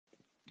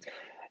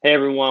Hey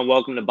everyone,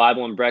 welcome to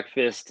Bible and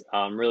Breakfast.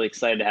 I'm really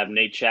excited to have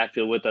Nate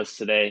Chatfield with us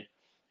today.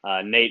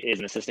 Nate is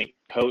an assistant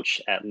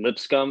coach at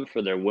Lipscomb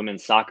for their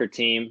women's soccer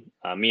team.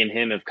 Me and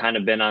him have kind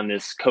of been on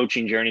this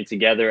coaching journey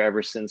together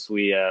ever since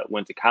we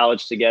went to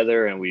college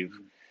together, and we've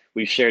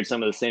shared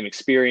some of the same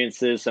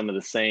experiences, some of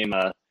the same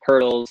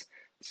hurdles.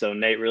 So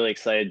Nate, really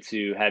excited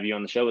to have you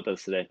on the show with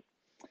us today.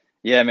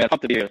 Yeah, man,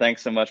 pumped to be here.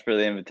 Thanks so much for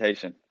the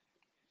invitation.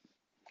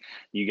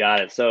 You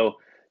got it. So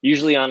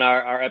usually on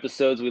our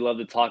episodes, we love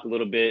to talk a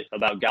little bit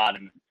about God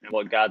and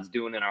what God's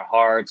doing in our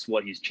hearts,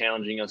 what he's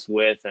challenging us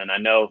with. And I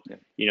know,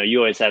 Yeah. you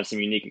always have some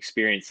unique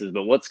experiences,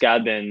 but what's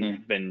God been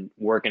Mm. been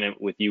working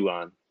it with you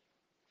on?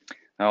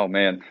 Oh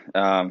man,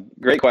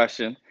 great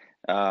question.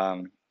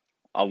 Um,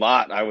 a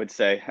lot, I would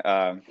say.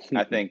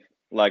 I think,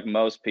 like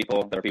most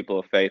people that are people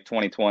of faith,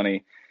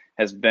 2020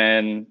 has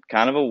been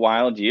kind of a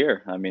wild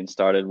year. I mean,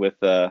 started with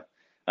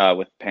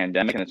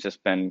pandemic, and it's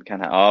just been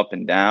kind of up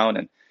and down,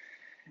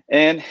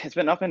 and it's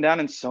been up and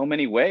down in so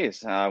many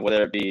ways.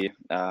 Whether it be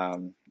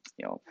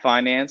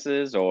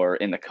finances or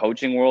in the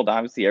coaching world,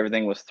 obviously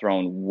everything was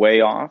thrown way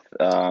off.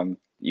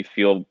 You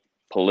feel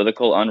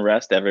political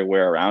unrest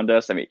everywhere around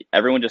us. I mean,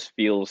 everyone just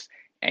feels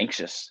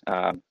anxious.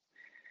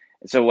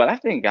 So what I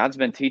think God's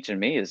been teaching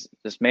me is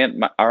this,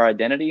 man, our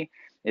identity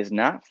is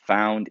not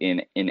found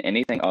in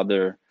anything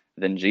other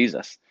than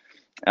Jesus.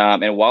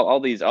 And while all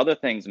these other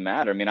things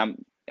matter, I mean,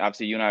 I'm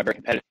obviously you and I are very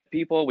competitive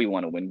people. We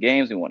want to win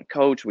games. We want to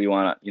coach. We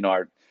want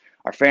to,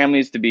 our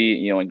families to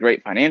be, in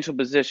great financial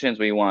positions.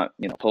 We want,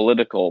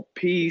 political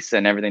peace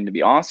and everything to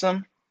be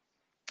awesome.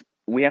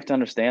 We have to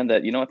understand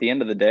that, at the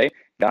end of the day,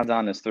 God's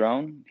on his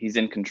throne. He's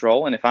in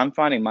control. And if I'm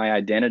finding my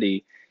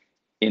identity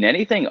in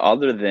anything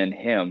other than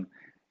him,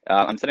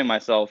 I'm setting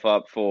myself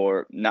up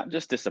for not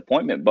just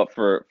disappointment, but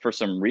for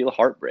some real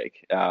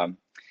heartbreak.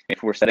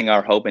 If we're setting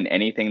our hope in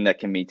anything that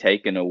can be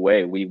taken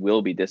away, we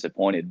will be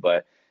disappointed.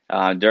 But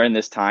during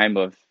this time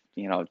of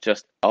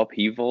just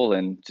upheaval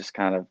and just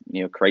kind of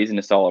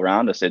craziness all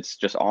around us, it's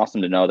just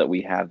awesome to know that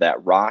we have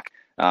that rock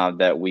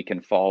that we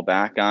can fall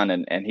back on,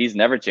 and he's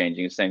never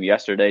changing. He's the same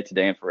yesterday,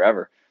 today, and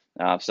forever.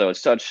 So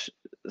it's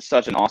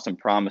such an awesome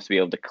promise to be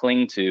able to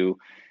cling to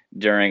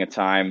during a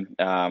time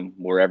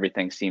where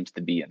everything seems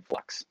to be in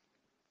flux.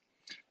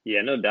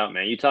 Yeah, no doubt,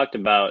 man. You talked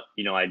about,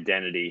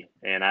 identity,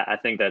 and I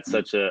think that's Mm.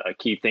 such a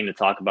key thing to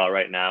talk about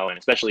right now, and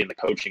especially in the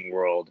coaching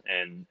world.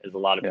 And there's a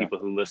lot of Yeah. people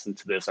who listen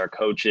to this are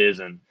coaches,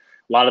 and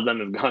a lot of them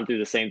have gone through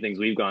the same things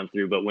we've gone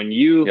through. But when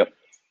you Yep.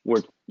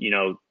 were,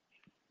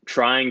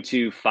 trying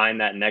to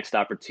find that next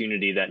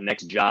opportunity, that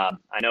next job.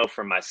 I know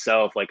for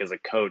myself, like as a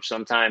coach,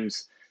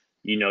 sometimes,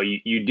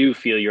 you do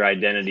feel your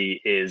identity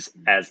is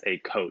as a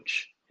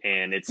coach,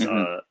 and it's Hmm.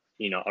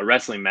 a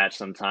wrestling match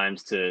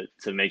sometimes to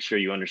make sure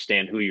you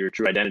understand who your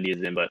true identity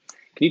is in. But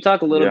can you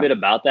talk a little Yeah. bit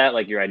about that,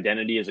 like your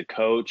identity as a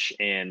coach,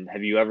 and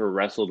have you ever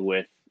wrestled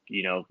with,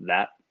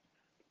 that?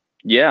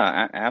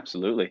 Yeah,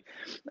 absolutely.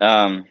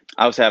 I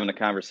was having a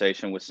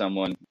conversation with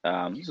someone,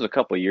 this was a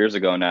couple of years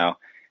ago now,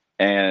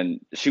 and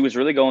she was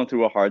really going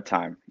through a hard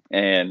time.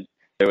 And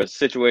there was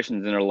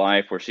situations in her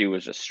life where she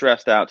was just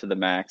stressed out to the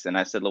max. And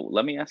I said,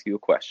 let me ask you a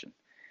question.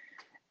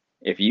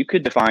 If you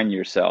could define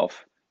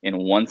yourself in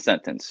one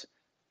sentence,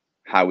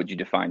 how would you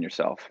define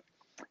yourself?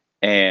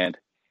 And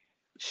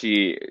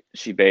she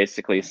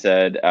basically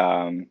said,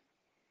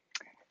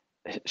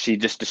 she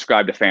just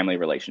described a family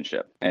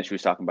relationship, and she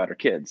was talking about her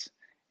kids,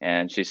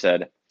 and she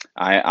said,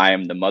 I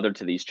am the mother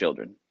to these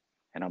children.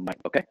 And I'm like,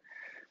 okay,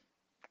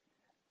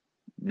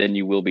 then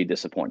you will be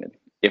disappointed.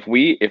 If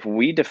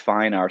we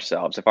define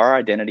ourselves, if our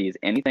identity is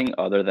anything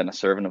other than a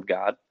servant of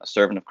God, a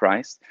servant of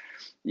Christ,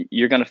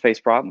 you're going to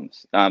face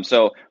problems.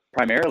 So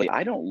primarily,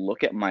 I don't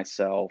look at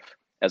myself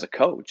as a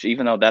coach,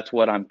 even though that's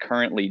what I'm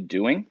currently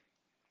doing.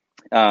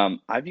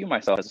 I view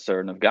myself as a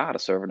servant of God, a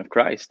servant of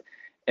Christ,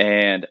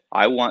 and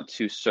I want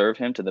to serve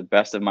Him to the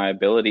best of my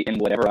ability in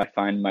whatever I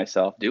find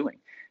myself doing.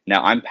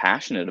 Now, I'm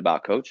passionate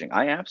about coaching.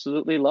 I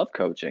absolutely love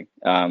coaching.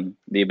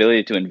 The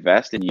ability to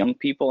invest in young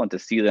people and to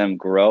see them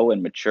grow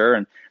and mature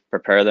and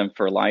prepare them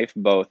for life,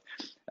 both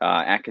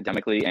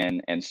academically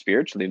and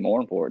spiritually, more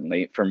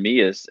importantly, for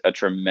me is a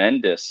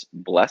tremendous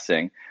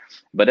blessing.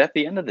 But at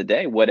the end of the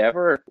day,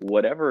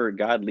 whatever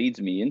God leads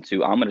me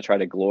into, I'm going to try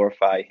to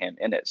glorify Him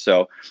in it.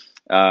 So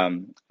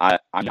I'm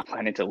not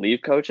planning to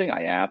leave coaching.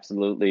 I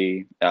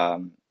absolutely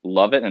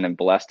love it and am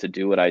blessed to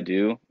do what I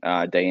do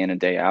day in and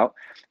day out.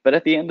 But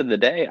at the end of the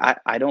day,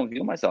 I don't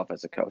view myself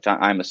as a coach.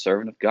 I'm a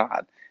servant of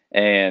God.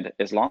 And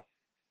as long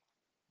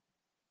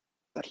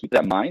as I keep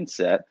that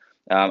mindset,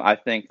 I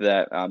think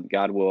that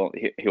God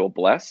He'll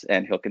bless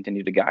and He'll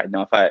continue to guide.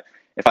 Now,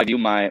 if I view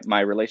my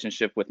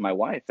relationship with my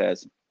wife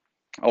as,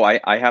 oh, I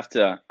have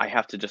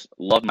to just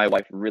love my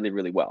wife really,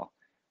 really well.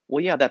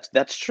 Well, yeah,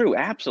 that's true.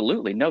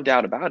 Absolutely, no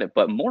doubt about it.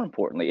 But more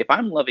importantly, if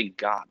I'm loving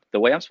God the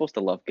way I'm supposed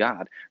to love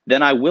God,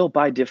 then I will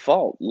by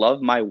default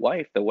love my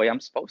wife the way I'm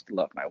supposed to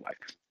love my wife.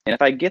 And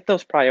if I get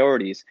those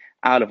priorities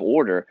out of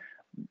order,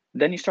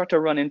 then you start to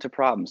run into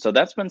problems. So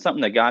that's been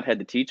something that God had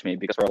to teach me,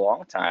 because for a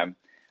long time,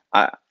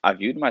 I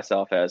viewed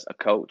myself as a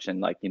coach, and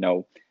like,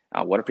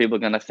 What are people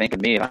going to think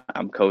of me if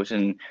I'm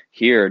coaching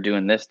here,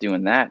 doing this,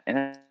 doing that?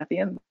 And at the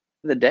end of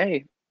the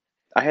day,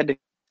 I had to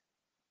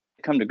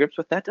come to grips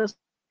with that doesn't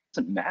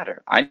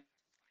matter. I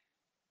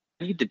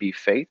need to be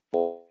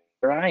faithful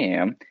where I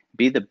am,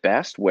 be the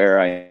best where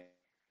I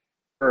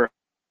am.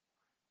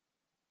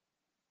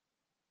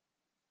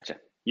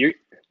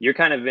 You're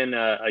kind of in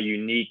a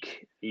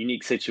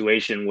unique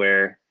situation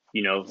where,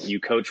 you know, you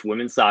coach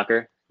women's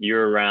soccer.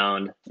 You're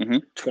around Mm-hmm.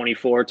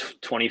 24,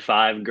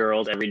 25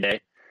 girls every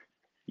day.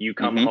 You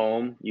come Mm-hmm.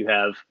 home, you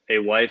have a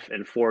wife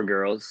and 4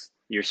 girls.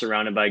 You're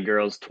surrounded by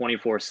girls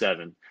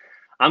 24/7.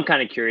 I'm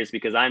kind of curious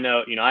because I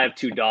know, you know, I have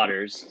 2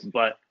 daughters,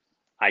 but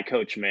I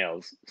coach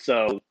males.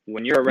 So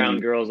when you're around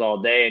Mm-hmm. girls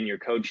all day and you're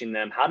coaching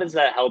them, how does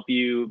that help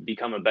you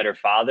become a better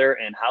father?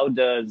 And how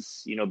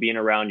does, you know, being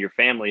around your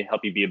family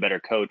help you be a better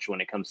coach when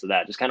it comes to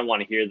that? Just kind of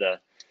want to hear the,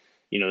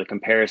 you know, the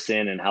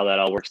comparison and how that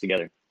all works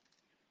together.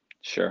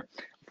 Sure.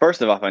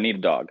 First of all, I need a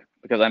dog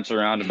because I'm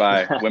surrounded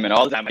by women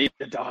all the time. I need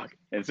a dog.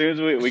 As soon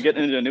as we get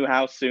into a new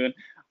house soon,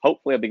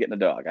 hopefully I'll be getting a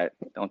dog. I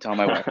don't tell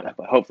my wife that,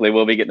 but hopefully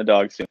we'll be getting a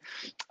dog soon.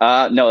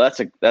 No,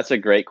 that's a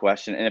great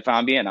question. And if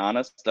I'm being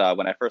honest,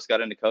 when I first got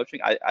into coaching,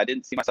 I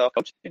didn't see myself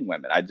coaching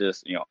women. I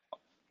just,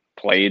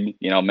 played,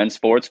 men's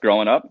sports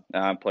growing up,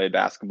 played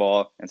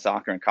basketball and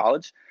soccer in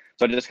college.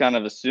 So I just kind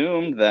of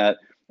assumed that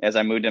as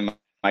I moved in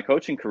my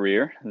coaching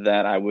career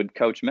that I would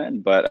coach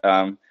men. But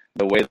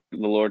the way the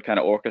Lord kind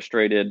of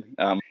orchestrated,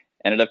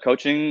 ended up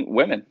coaching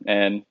women.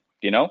 And,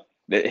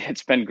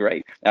 it's been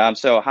great.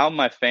 So how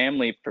my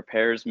family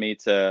prepares me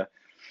to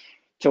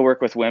work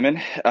with women,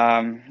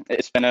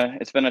 it's been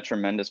a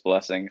tremendous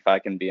blessing, if I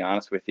can be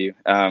honest with you.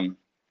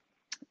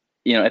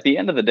 At the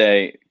end of the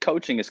day,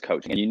 coaching is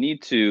coaching, and you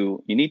need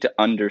to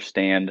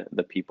understand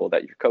the people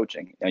that you're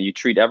coaching. And you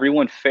treat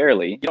everyone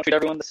fairly. You don't treat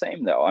everyone the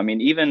same, though. I mean,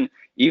 even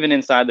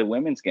inside the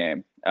women's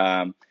game,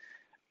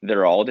 there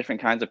are all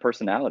different kinds of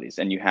personalities,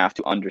 and you have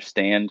to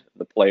understand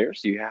the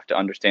players. You have to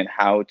understand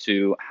how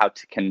to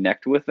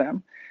connect with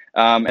them,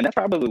 and that's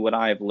probably what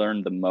I've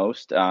learned the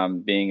most,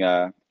 being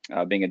a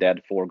dad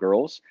to 4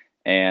 girls,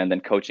 and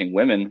then coaching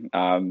women,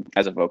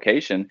 as a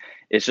vocation.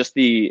 It's just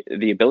the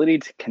ability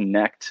to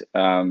connect,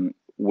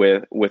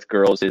 with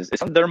girls is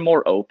something they're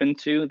more open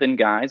to than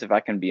guys, if I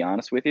can be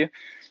honest with you.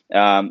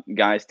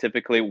 Guys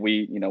typically,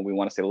 we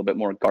want to stay a little bit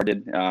more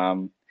guarded.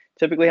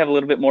 Typically have a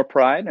little bit more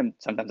pride, and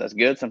sometimes that's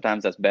good,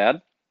 sometimes that's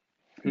bad.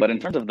 But in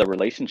terms of the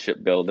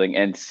relationship building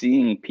and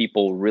seeing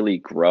people really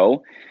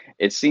grow,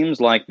 it seems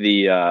like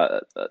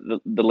the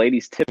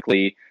ladies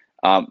typically,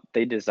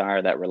 they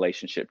desire that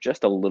relationship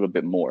just a little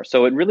bit more.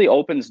 So it really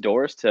opens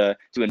doors to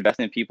invest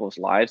in people's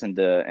lives and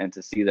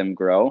to see them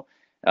grow.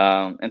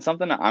 And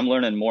something that I'm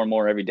learning more and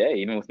more every day,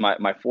 even with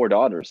my 4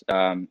 daughters.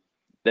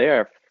 They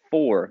are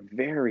 4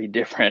 very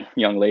different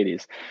young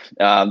ladies,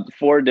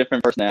 4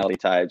 different personality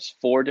types,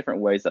 4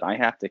 different ways that I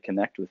have to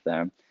connect with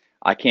them.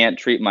 I can't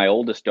treat my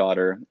oldest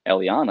daughter,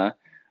 Eliana,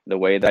 the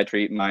way that I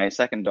treat my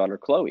second daughter,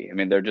 Chloe. I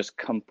mean, they're just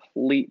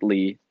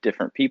completely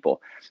different people.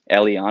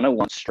 Eliana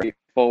wants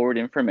straightforward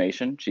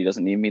information. She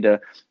doesn't need me to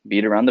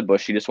beat around the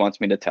bush. She just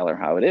wants me to tell her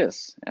how it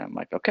is. And I'm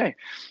like, okay.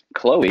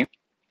 Chloe,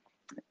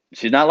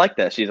 she's not like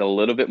that. She's a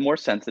little bit more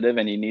sensitive,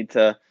 and you need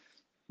to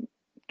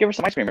give her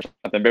some ice cream or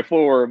something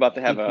before we're about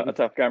to have a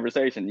tough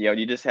conversation.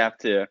 You just has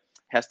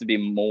to be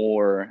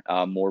more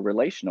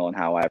relational in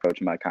how I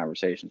approach my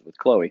conversations with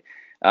Chloe.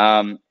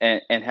 And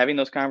having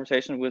those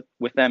conversations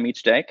with them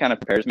each day kind of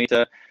prepares me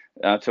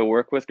to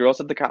work with girls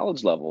at the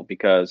college level,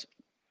 because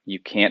you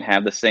can't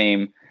have the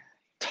same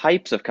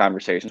types of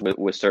conversations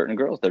with certain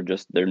girls.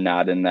 They're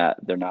not in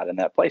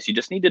that place. You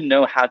just need to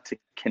know how to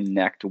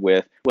connect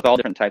with all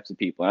different types of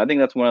people. And I think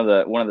that's one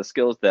of the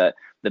skills that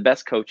the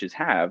best coaches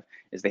have,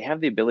 is they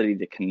have the ability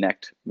to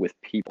connect with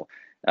people.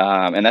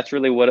 And that's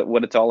really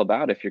what it's all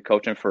about. If you're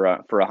coaching for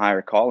a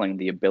higher calling,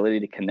 the ability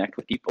to connect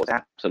with people is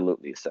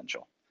absolutely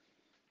essential.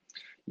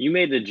 You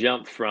made the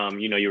jump from,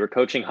 you know, you were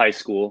coaching high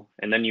school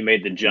and then you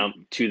made the Mm-hmm.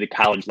 jump to the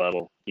college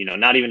level, you know,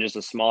 not even just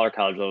a smaller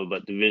college level,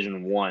 but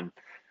Division 1.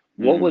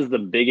 What Mm-hmm. was the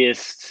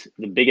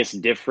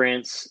biggest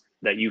difference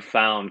that you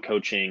found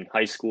coaching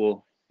high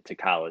school to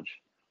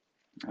college?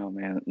 Oh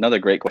man, another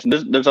great question.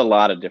 There's a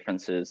lot of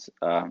differences,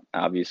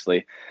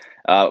 obviously.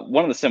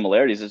 One of the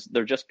similarities is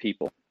they're just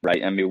people,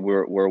 right? I mean,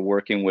 we're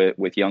working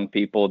with young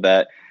people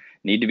that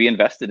need to be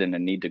invested in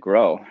and need to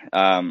grow.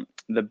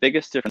 The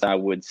biggest difference, I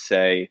would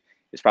say,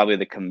 is probably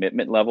the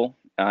commitment level.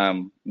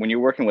 When you're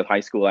working with high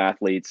school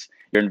athletes,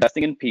 you're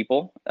investing in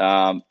people,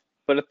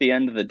 but at the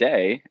end of the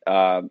day,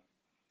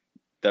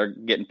 they're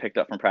getting picked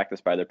up from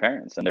practice by their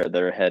parents, and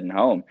they're heading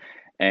home,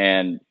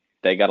 and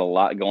they got a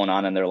lot going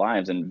on in their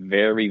lives, and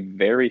very,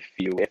 very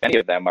few, if any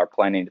of them, are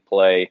planning to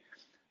play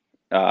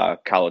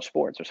college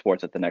sports or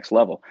sports at the next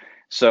level.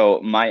 So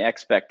my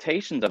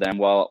expectations of them,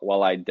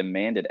 while I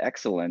demanded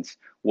excellence,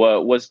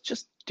 was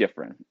just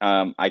different.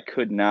 I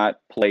could not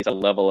place a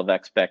level of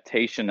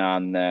expectation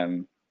on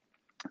them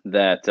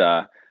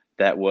that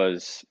that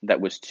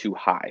was too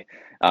high.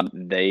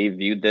 They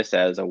viewed this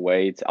as a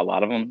way to, a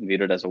lot of them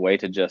viewed it as a way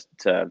to just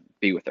to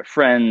be with their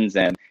friends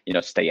and,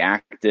 stay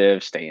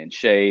active, stay in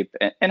shape,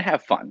 and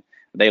have fun.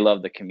 They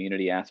love the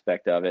community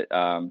aspect of it.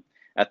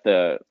 At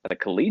the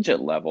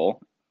collegiate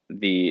level,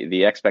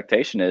 the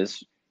expectation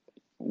is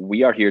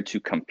we are here to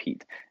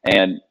compete.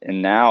 And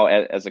now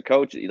as a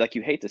coach, like,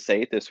 you hate to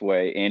say it this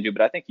way, Andrew,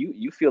 but I think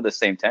you feel the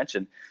same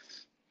tension.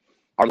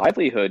 Our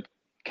livelihood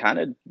kind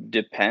of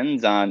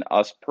depends on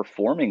us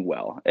performing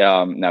well.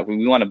 Now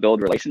we want to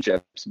build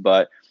relationships,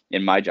 but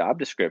in my job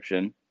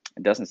description,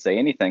 it doesn't say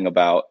anything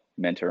about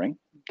mentoring,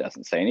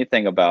 doesn't say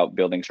anything about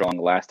building strong,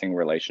 lasting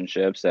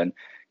relationships and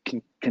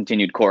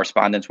continued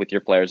correspondence with your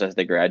players as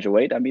they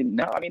graduate.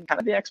 No, kind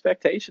of the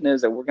expectation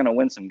is that we're going to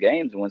win some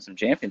games and win some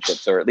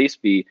championships, or at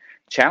least be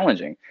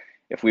challenging.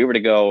 If we were to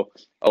go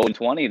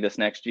 0-20 this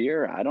next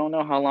year, I don't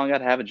know how long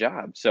I'd have a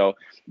job. So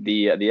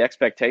the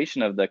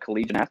expectation of the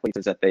collegiate athletes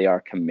is that they are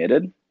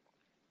committed.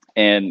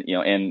 And,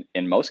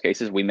 in most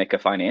cases, we make a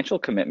financial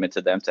commitment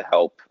to them to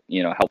help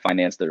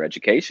finance their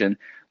education.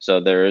 So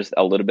there's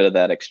a little bit of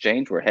that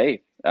exchange where,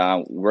 hey,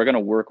 we're going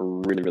to work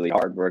really, really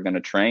hard. We're going to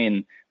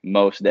train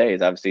most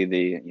days. Obviously,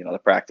 the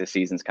practice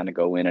seasons kind of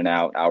go in and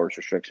out, hours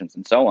restrictions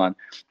and so on.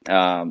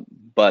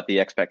 But the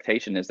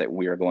expectation is that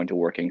we are going to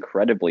work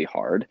incredibly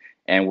hard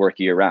and work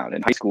year round.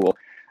 In high school,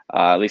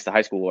 at least the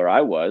high school where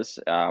I was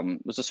a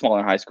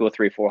smaller high school,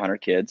 300-400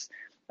 kids.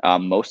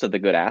 Most of the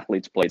good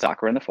athletes played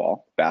soccer in the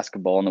fall,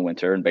 basketball in the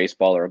winter, and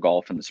baseball or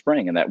golf in the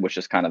spring. And that was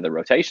just kind of the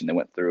rotation. They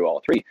went through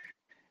all three.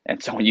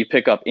 And so when you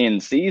pick up in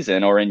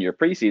season or in your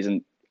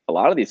preseason, a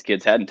lot of these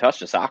kids hadn't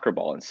touched a soccer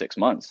ball in 6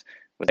 months,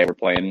 but they were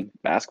playing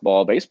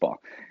basketball,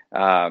 baseball.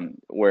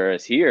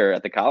 Whereas here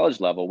at the college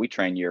level, we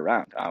train year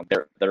round.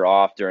 They're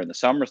off during the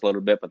summers a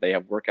little bit, but they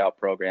have workout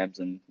programs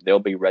and they'll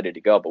be ready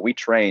to go. But we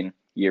train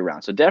year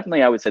round. So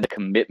definitely, I would say the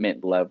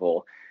commitment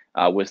level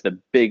was the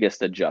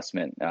biggest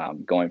adjustment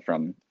going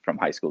from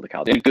high school to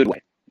college in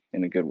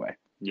a good way.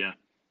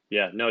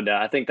 Yeah, no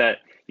doubt. I think that,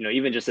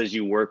 even just as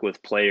you work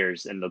with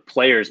players and the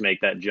players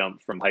make that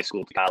jump from high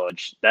school to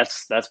college,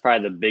 that's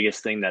probably the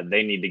biggest thing that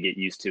they need to get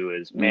used to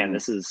is, man,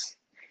 this is,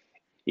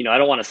 I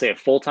don't want to say a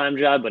full-time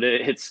job, but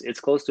it's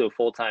close to a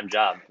full-time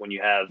job when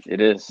you have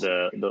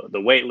the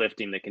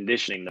weightlifting, the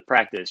conditioning, the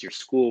practice, your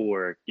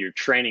schoolwork, your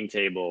training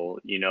table,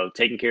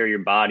 taking care of your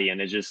body.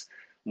 And it's just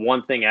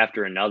one thing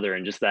after another.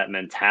 And just that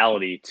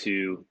mentality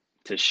to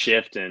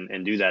shift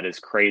and do that is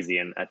crazy.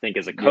 And I think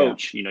as a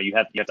coach, you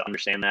have to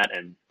understand that.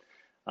 And,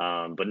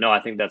 but no,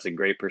 I think that's a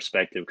great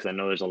perspective, because I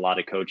know there's a lot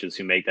of coaches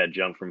who make that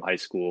jump from high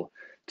school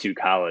to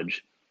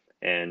college.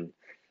 And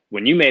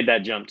when you made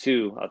that jump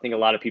too, I think a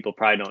lot of people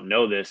probably don't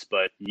know this,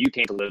 but you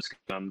came to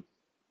Lipscomb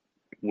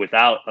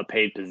without a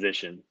paid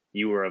position.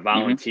 You were a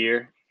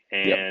volunteer,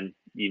 and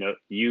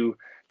you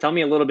tell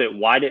me a little bit,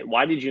 why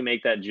did you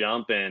make that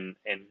jump, and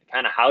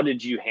kind of how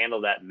did you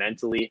handle that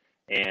mentally?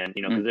 And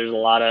because there's a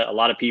lot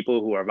of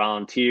people who are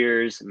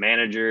volunteers,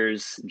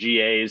 managers,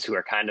 GAs who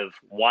are kind of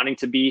wanting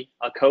to be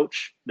a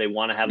coach. They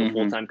want to have a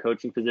full-time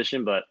coaching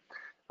position, but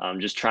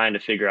just trying to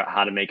figure out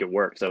how to make it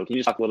work. So can you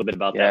just talk a little bit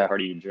about that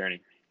part of your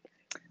journey?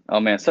 Oh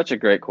man, such a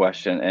great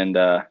question. And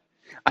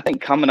I think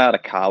coming out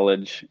of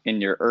college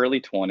in your early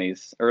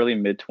mid-20s,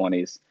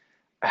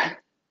 if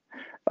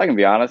I can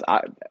be honest,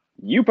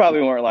 you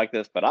probably weren't like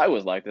this, but I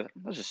was like this.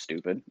 I was just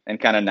stupid and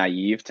kind of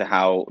naive to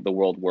how the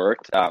world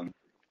worked.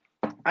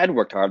 I'd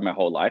worked hard my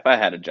whole life. I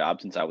had a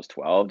job since I was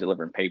 12,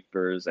 delivering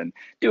papers and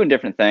doing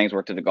different things,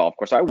 worked at the golf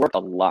course. So I worked a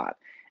lot.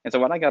 And so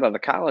when I got out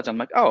of college, I'm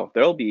like, oh,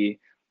 there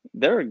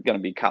are going to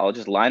be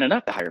colleges lining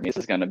up to hire me. This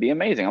is going to be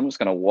amazing. I'm just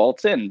going to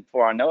waltz in.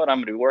 Before I know it, I'm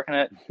going to be working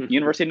at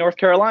University of North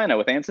Carolina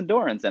with Anson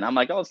Dorrance. And I'm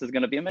like, oh, this is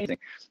going to be amazing.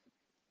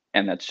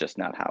 And that's just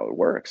not how it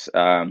works.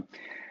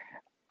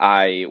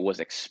 I was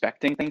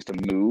expecting things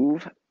to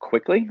move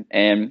quickly,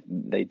 and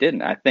they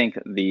didn't. I think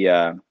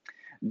the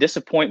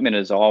disappointment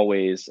is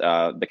always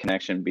the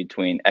connection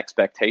between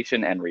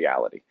expectation and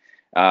reality.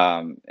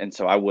 And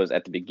so I was,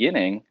 at the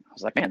beginning, I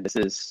was like, man, this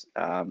is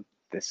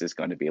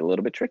going to be a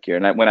little bit trickier.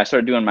 And when I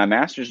started doing my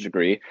master's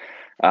degree,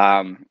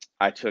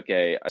 I took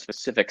a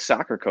specific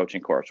soccer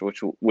coaching course,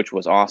 which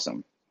was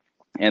awesome.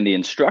 And the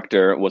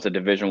instructor was a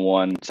Division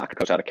I soccer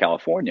coach out of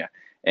California.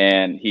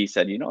 And he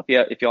said,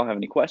 if y'all have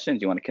any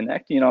questions, you want to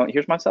connect,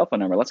 here's my cell phone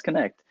number. Let's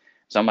connect.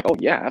 So I'm like, oh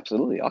yeah,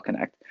 absolutely, I'll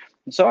connect.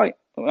 And so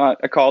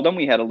I called him.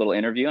 We had a little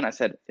interview, and I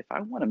said, if I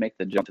want to make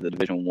the jump to the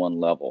Division I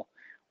level,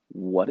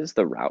 what is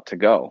the route to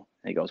go?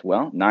 And he goes,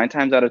 well, 9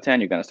 times out of 10,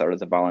 you're going to start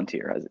as a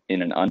volunteer,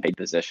 in an unpaid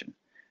position.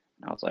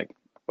 And I was like,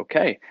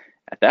 okay.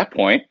 At that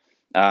point,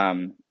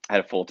 I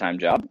had a full-time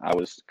job. I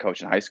was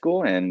coaching high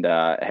school, and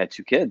I had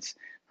 2 kids.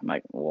 I'm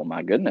like, well,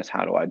 my goodness,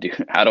 how do I do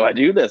this? How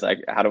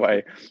do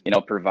I,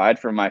 provide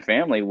for my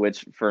family,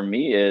 which for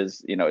me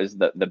is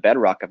the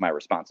bedrock of my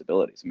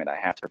responsibilities. I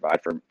have to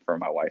provide for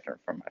my wife and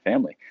for my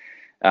family.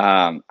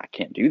 I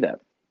can't do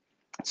that.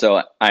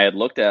 So I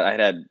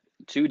had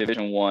 2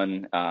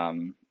 Division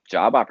I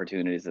job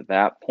opportunities at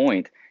that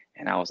point,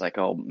 and I was like,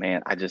 oh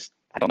man, I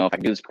don't know if I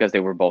can do this, because they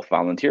were both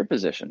volunteer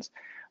positions.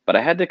 But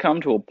I had to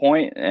come to a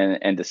point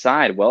and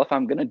decide, well, if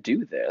I'm going to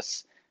do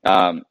this,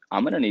 I'm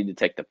going to need to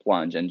take the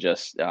plunge and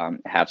just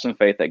have some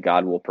faith that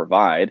God will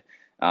provide,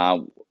 uh,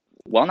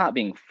 while not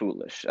being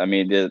foolish. I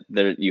mean,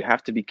 you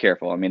have to be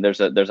careful. I mean,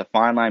 there's a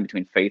fine line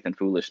between faith and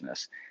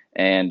foolishness.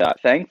 And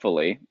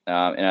thankfully,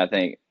 and I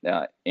think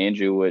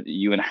Andrew,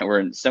 you and I were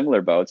in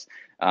similar boats.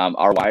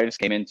 Our wives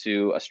came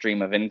into a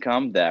stream of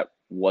income that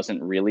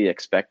wasn't really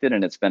expected,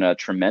 and it's been a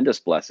tremendous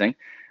blessing.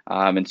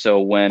 And so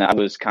when I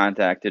was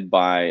contacted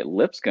by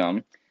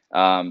Lipscomb,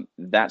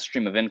 that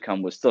stream of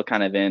income was still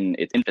kind of in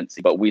its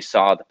infancy, but we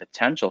saw the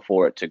potential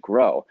for it to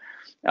grow.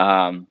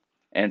 Um,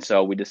 and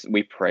so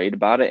we prayed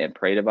about it and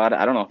prayed about it.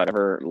 I don't know if I've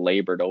ever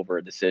labored over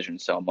a decision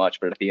so much,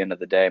 but at the end of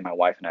the day, my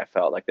wife and I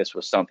felt like this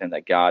was something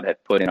that God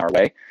had put in our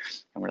way,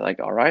 and we're like,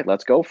 all right,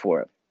 let's go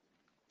for it.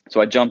 So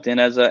I jumped in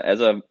as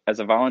a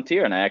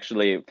volunteer, and I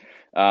actually,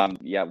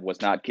 was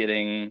not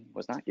getting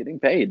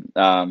paid.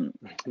 And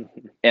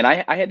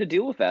I had to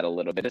deal with that a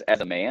little bit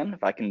as a man,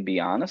 if I can be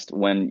honest,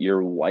 when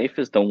your wife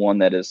is the one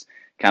that is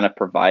kind of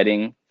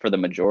providing for the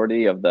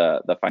majority of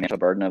the financial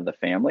burden of the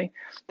family.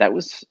 That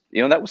was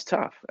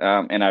tough.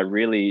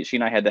 And she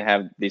and I had to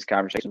have these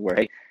conversations where,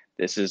 hey,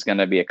 this is going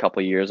to be a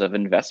couple years of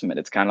investment.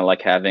 It's kind of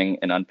like having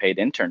an unpaid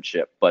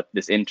internship, but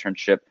this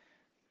internship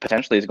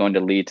potentially is going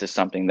to lead to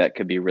something that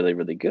could be really,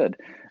 really good.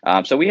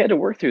 So we had to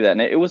work through that.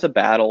 And it was a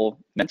battle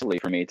mentally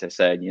for me to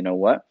say, you know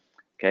what?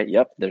 Okay,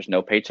 yep, there's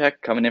no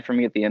paycheck coming in for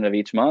me at the end of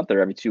each month or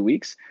every 2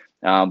 weeks.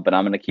 But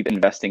I'm going to keep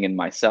investing in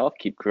myself,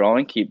 keep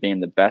growing, keep being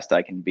the best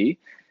I can be.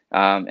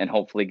 And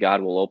hopefully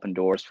God will open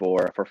doors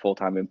for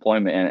full-time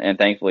employment. And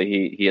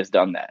thankfully he has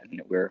done that.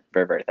 And we're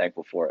very, very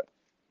thankful for it.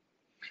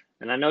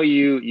 And I know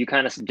you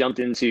kind of jumped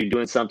into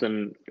doing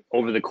something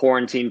over the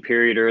quarantine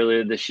period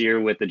earlier this year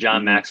with the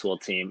John Hmm. Maxwell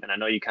team. And I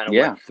know you kind of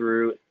Yeah. went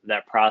through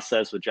that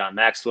process with John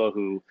Maxwell,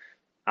 who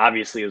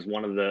obviously is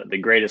one of the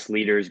greatest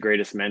leaders,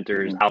 greatest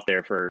mentors Hmm. out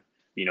there for,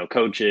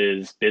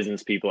 coaches,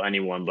 business people,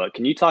 anyone. But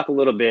can you talk a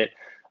little bit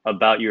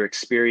about your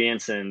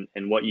experience and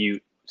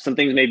some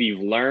things maybe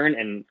you've learned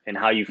and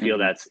how you feel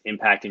Hmm. that's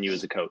impacting you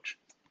as a coach?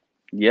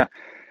 Yeah.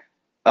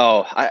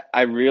 Oh,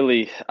 I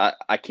really,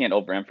 I can't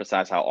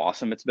overemphasize how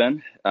awesome it's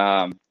been.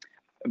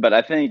 But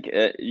I think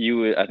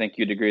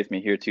you'd agree with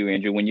me here too,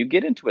 Andrew. When you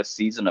get into a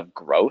season of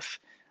growth,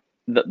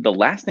 the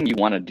last thing you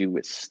want to do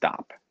is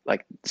stop.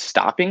 Like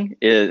stopping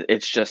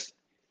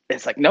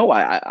it's like, no,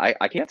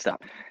 I can't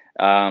stop.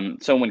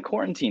 So when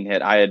quarantine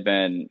hit, I'd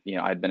been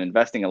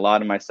investing a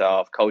lot in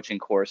myself, coaching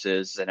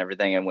courses and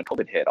everything. And when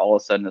COVID hit, all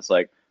of a sudden it's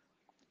like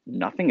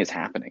nothing is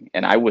happening.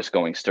 And I was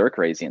going stir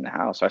crazy in the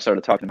house. So I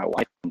started talking to my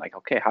wife. I'm like,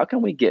 okay, how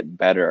can we get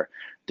better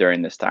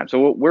during this time?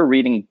 So we're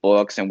reading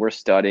books and we're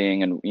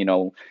studying and,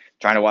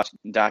 trying to watch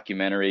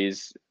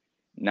documentaries,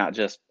 not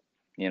just,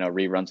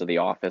 reruns of The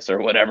Office or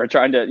whatever,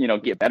 trying to,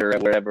 get better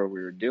at whatever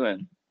we were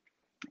doing.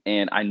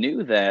 And I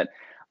knew that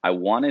I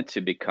wanted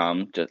to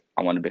become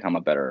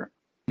a better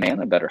man,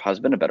 a better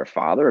husband, a better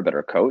father, a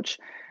better coach.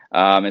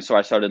 And so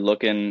I started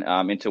looking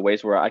into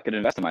ways where I could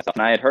invest in myself.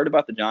 And I had heard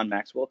about the John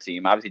Maxwell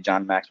team. Obviously,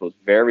 John Maxwell is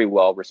very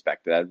well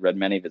respected. I'd read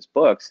many of his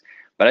books,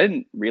 but I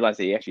didn't realize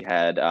that he actually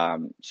had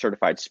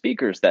certified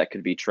speakers that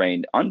could be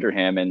trained under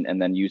him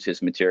and then use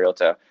his material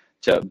to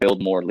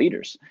build more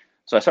leaders.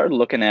 So I started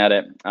looking at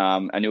it.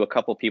 I knew a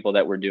couple people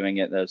that were doing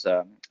it. There's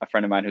a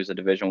friend of mine who's a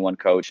Division I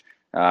coach,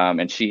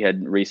 and she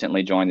had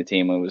recently joined the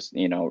team and was,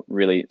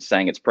 really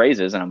sang its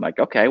praises. And I'm like,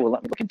 okay, well,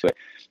 let me look into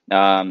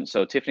it.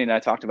 So Tiffany and I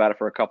talked about it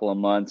for a couple of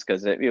months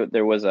because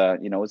there was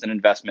it was an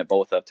investment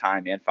both of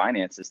time and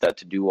finances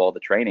to do all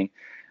the training.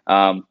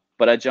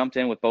 But I jumped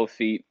in with both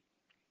feet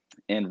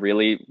and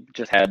really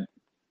just had,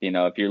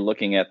 if you're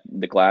looking at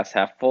the glass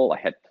half full, I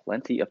had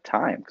plenty of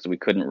time because we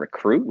couldn't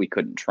recruit, we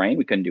couldn't train,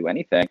 we couldn't do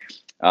anything.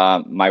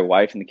 My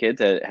wife and the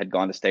kids had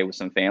gone to stay with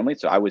some family,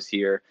 so I was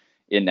here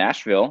in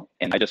Nashville,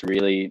 and I just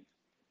really,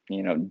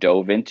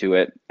 dove into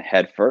it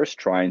head first,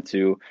 trying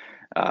to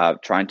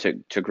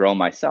grow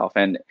myself.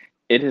 And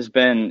it's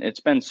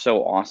been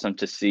so awesome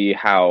to see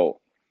how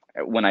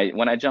when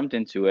I jumped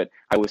into it,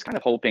 I was kind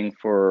of hoping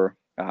for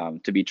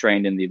to be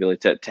trained in the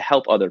ability to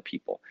help other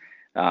people.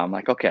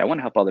 Like, okay, I want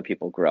to help other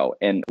people grow.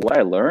 And what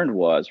I learned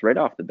was right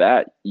off the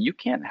bat, you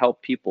can't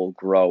help people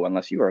grow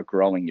unless you are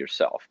growing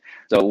yourself.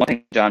 So one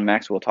thing John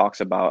Maxwell talks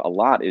about a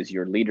lot is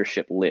your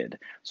leadership lid.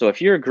 So if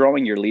you're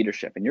growing your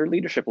leadership and your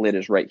leadership lid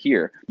is right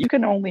here, you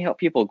can only help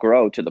people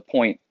grow to the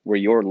point where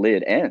your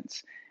lid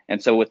ends.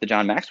 And so with the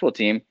John Maxwell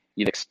team,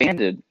 you've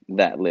expanded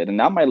that lid. And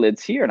now my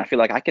lid's here, and I feel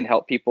like I can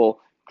help people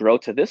grow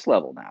to this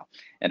level now.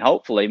 And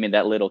hopefully, I mean,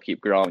 that lid will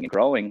keep growing and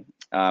growing.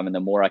 And the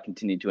more I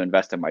continue to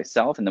invest in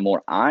myself and the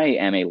more I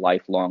am a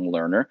lifelong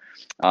learner,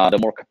 the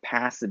more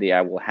capacity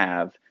I will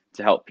have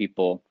to help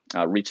people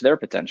reach their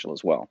potential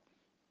as well.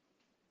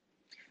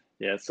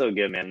 Yeah, it's so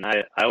good, man.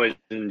 I always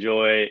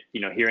enjoy,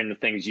 hearing the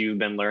things you've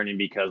been learning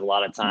because a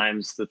lot of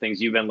times the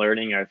things you've been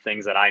learning are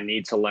things that I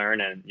need to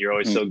learn, and you're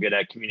always so good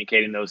at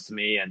communicating those to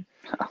me. And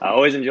I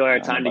always enjoy I our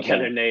don't know time about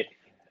together, that. Nate.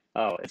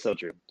 Oh, it's so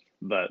true.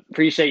 But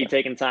appreciate you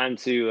taking time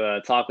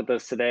to talk with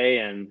us today,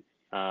 and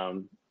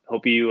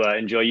hope you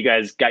enjoy. You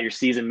guys got your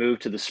season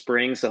moved to the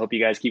spring, so hope you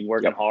guys keep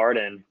working Yep. hard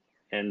and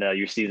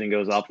your season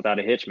goes off without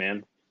a hitch,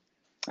 man.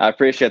 I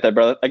appreciate that,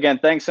 brother. Again,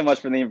 thanks so much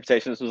for the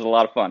invitation. This was a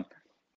lot of fun.